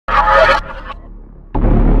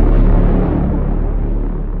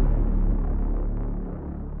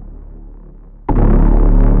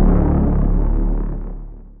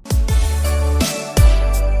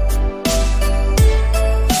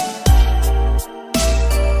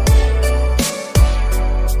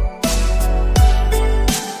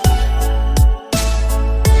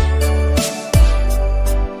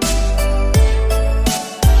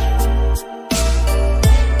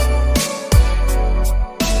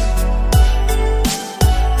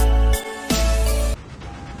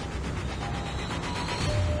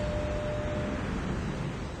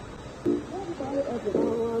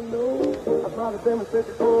said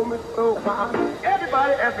she told me so fine.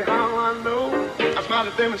 Everybody asked me how I know. I smiled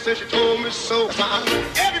at them and said she told me so fine.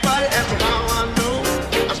 Everybody asked me how I know.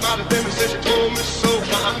 I smiled at them and said she told me so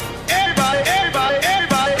fine. Everybody asked me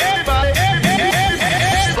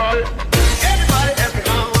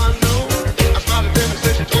how I know. I smiled at them and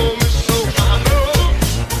said she told me so fine.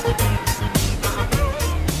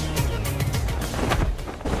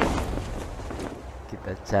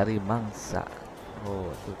 Kita cari mangsa. Oh,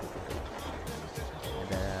 tuh.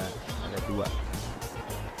 Ada dua.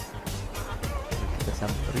 Kita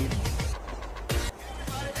samperin.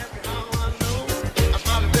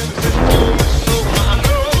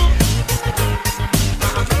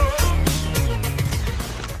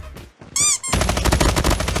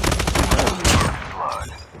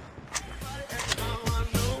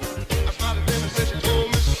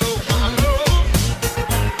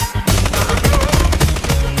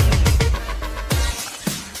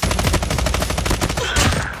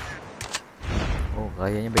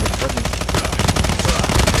 Kayaknya beda spot nih.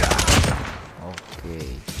 Oke.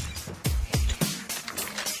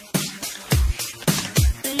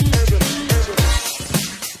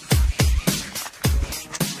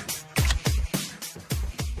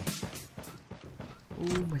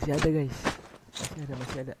 Masih ada guys.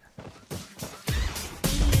 Masih ada.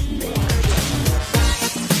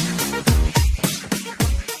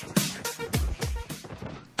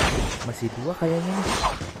 Masih dua kayaknya nih.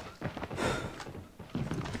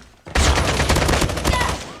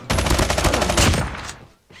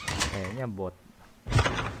 Kayaknya bot.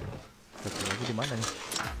 Satu lagi di mana nih?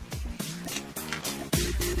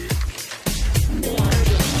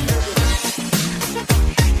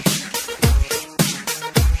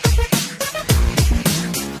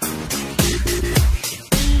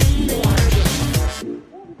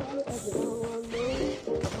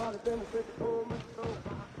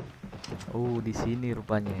 Di sini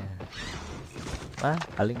rupanya.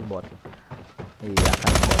 Paling bot. Iya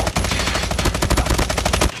kan bot.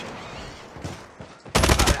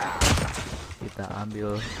 Kita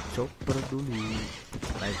ambil chopper dulu,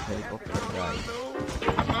 naik helikopter guys.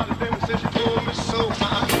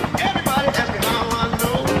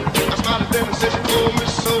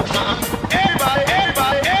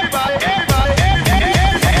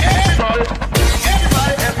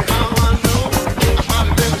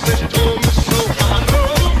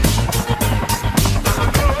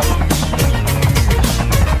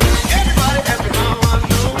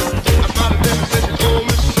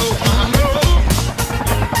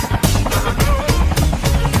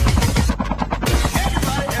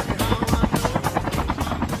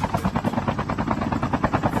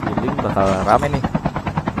 Bakal rame nih.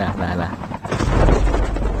 Nah.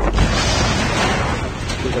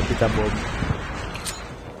 Sudah kita bom.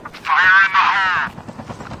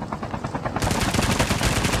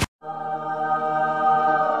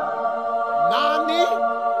 Nani?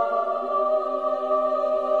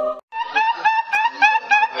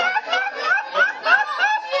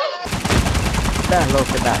 Dah lo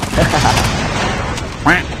kena.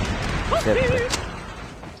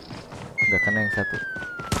 Gak kena yang satu.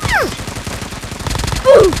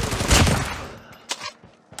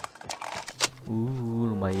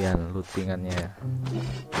 Lumayan lootingannya.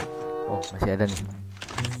 Oh, masih ada nih.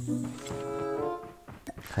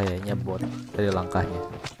 Kayaknya bot dari langkahnya.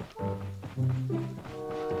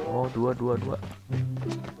 Oh, dua.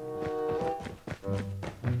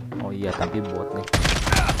 Oh iya, tapi bot nih.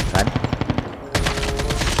 Kan?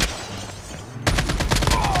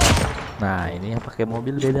 Nah, ini yang pakai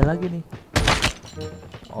mobil beda lagi nih.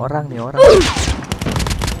 Orang.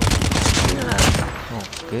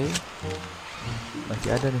 Oke.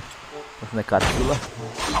 Masih ada nih. Terus nekat dulu lah.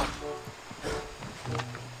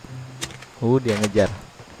 Dia ngejar.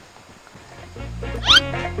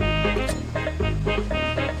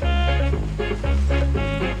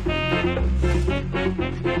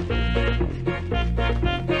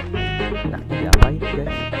 Nah, diapain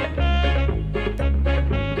guys?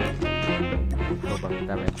 Coba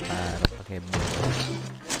kita lempar pakai bom.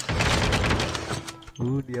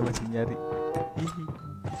 Dia masih nyari.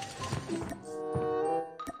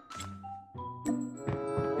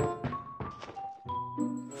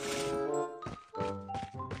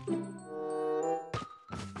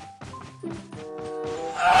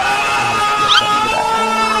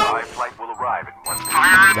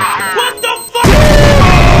 What the fuck?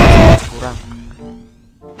 Kurang.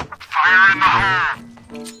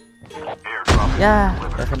 Ya,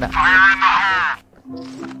 gak kena.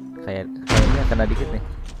 Kayaknya kena dikit nih.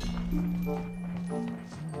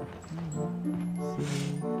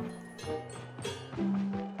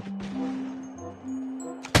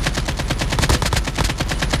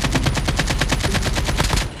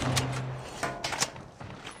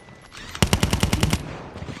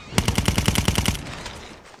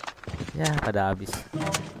 Ya, pada habis.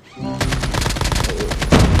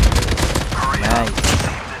 Nice.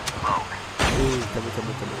 Cabut.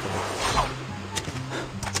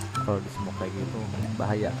 Kalau di smoke kayak gitu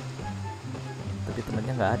bahaya. Tapi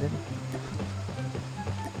temennya nggak ada nih.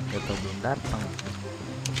 Atau belum datang.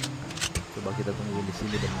 Coba kita tunggu di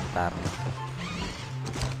sini bentar.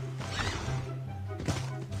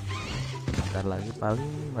 Bentar lagi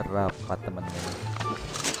paling merapat temennya.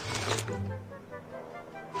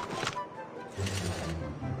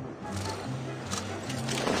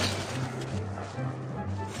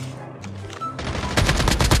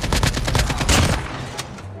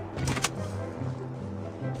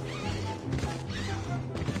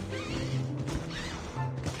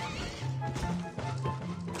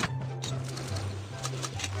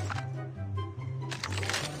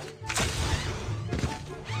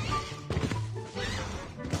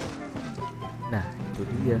 Nah, itu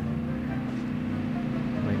dia.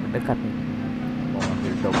 Mulai mendekat nih. Mau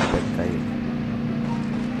ambil dompet kayak.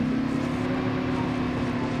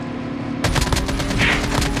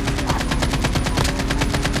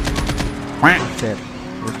 Set,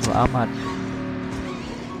 rusuh amat.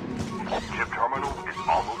 Chip terminal is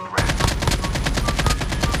almost ready.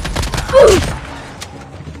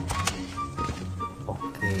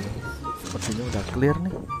 Oke, sepertinya udah clear nih.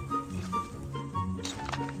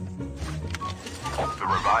 The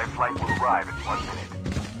revived flight will arrive in 1 minute.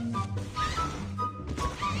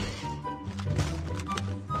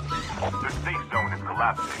 The safe zone is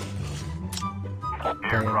collapsing.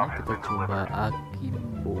 Kayaknya Airdrop has kita been coba delivered.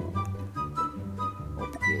 akimbo.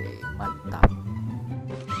 Oke, mantap.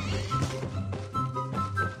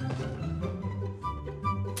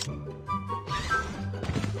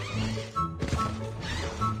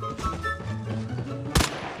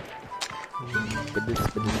 Pedes.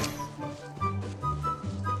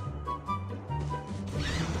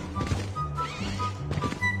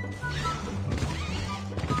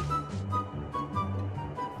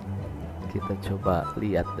 Kita coba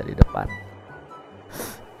lihat dari depan.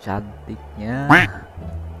 Cantiknya.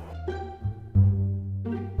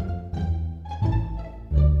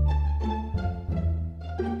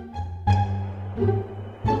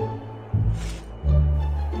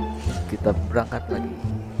 Kita berangkat lagi.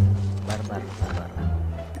 Barbar.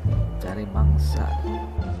 Cari mangsa.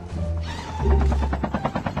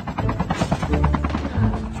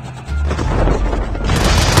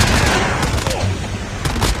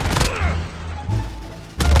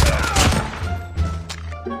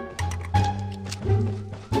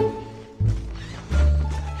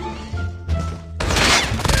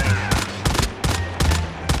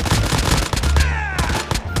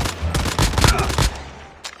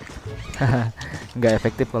 Nggak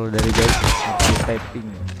efektif kalau dari jauh, harus typing.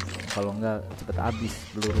 Kalau nggak cepet habis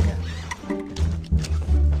pelurunya.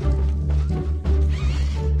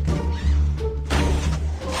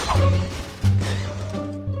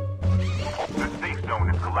 The safe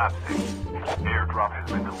zone is collapsing. Airdrop has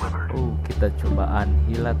been delivered. Kita coba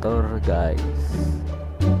annihilator guys.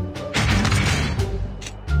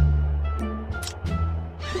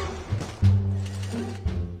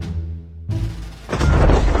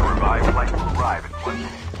 The revived flight will arrive in 1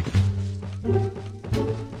 minute.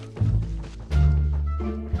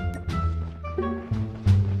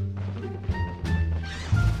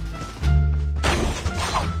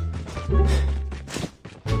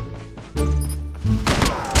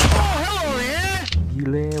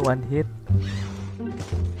 Gile, one hit.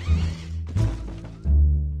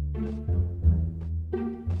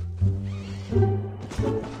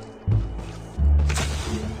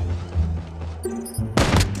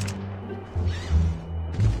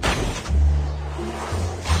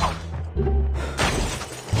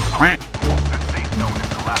 The safe zone is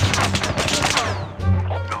collapsing.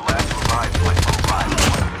 The last revived flight will arrive in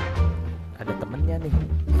 1 minute. Ada temennya nih.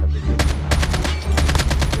 Satu tim.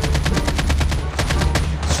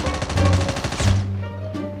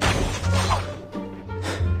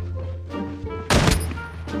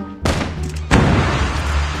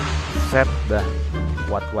 Set dah.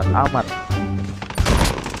 Kuat amat.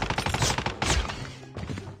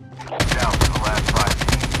 Down to the last 5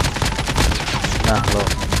 teams. Nah loh,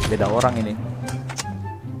 beda orang ini.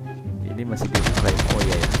 Ini masih di frame. Oh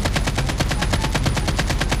iya ya.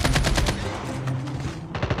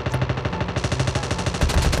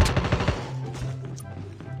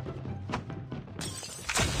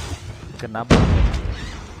 Kenapa?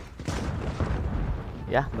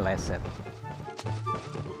 Ya, meleset.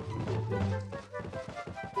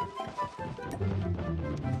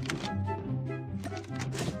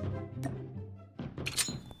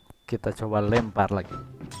 Kita coba lempar lagi.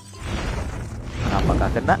 Apakah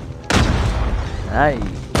kena? Hai,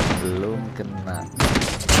 belum kena.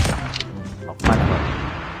 Oh, mana kok?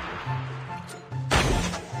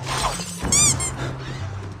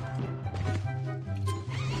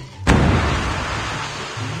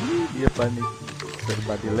 Dia panik,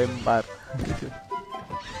 serba dilempar.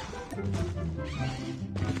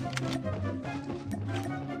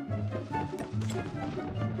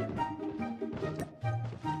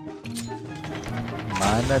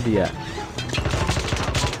 Mana dia?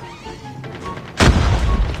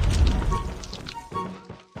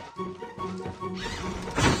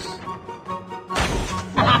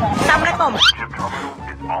 Assalamualaikum. Chip terminal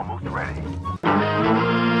is almost ready.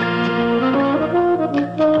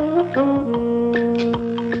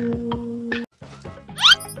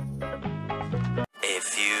 A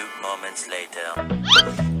few moments later.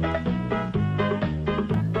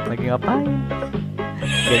 Lagi ngapain?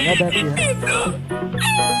 Gak nyadar dia.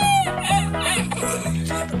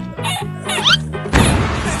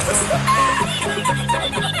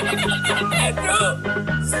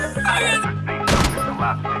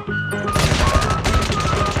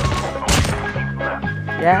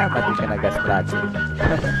 Ya, mati kena gas beracun.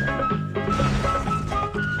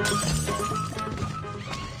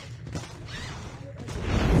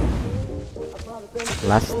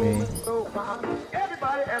 Last nih.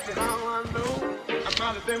 Everybody ask me how I know. I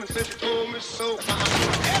smiled at them and said she told me so.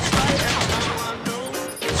 Everybody ask me how I know.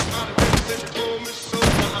 I smiled at them and said she told me so.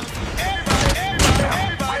 Everybody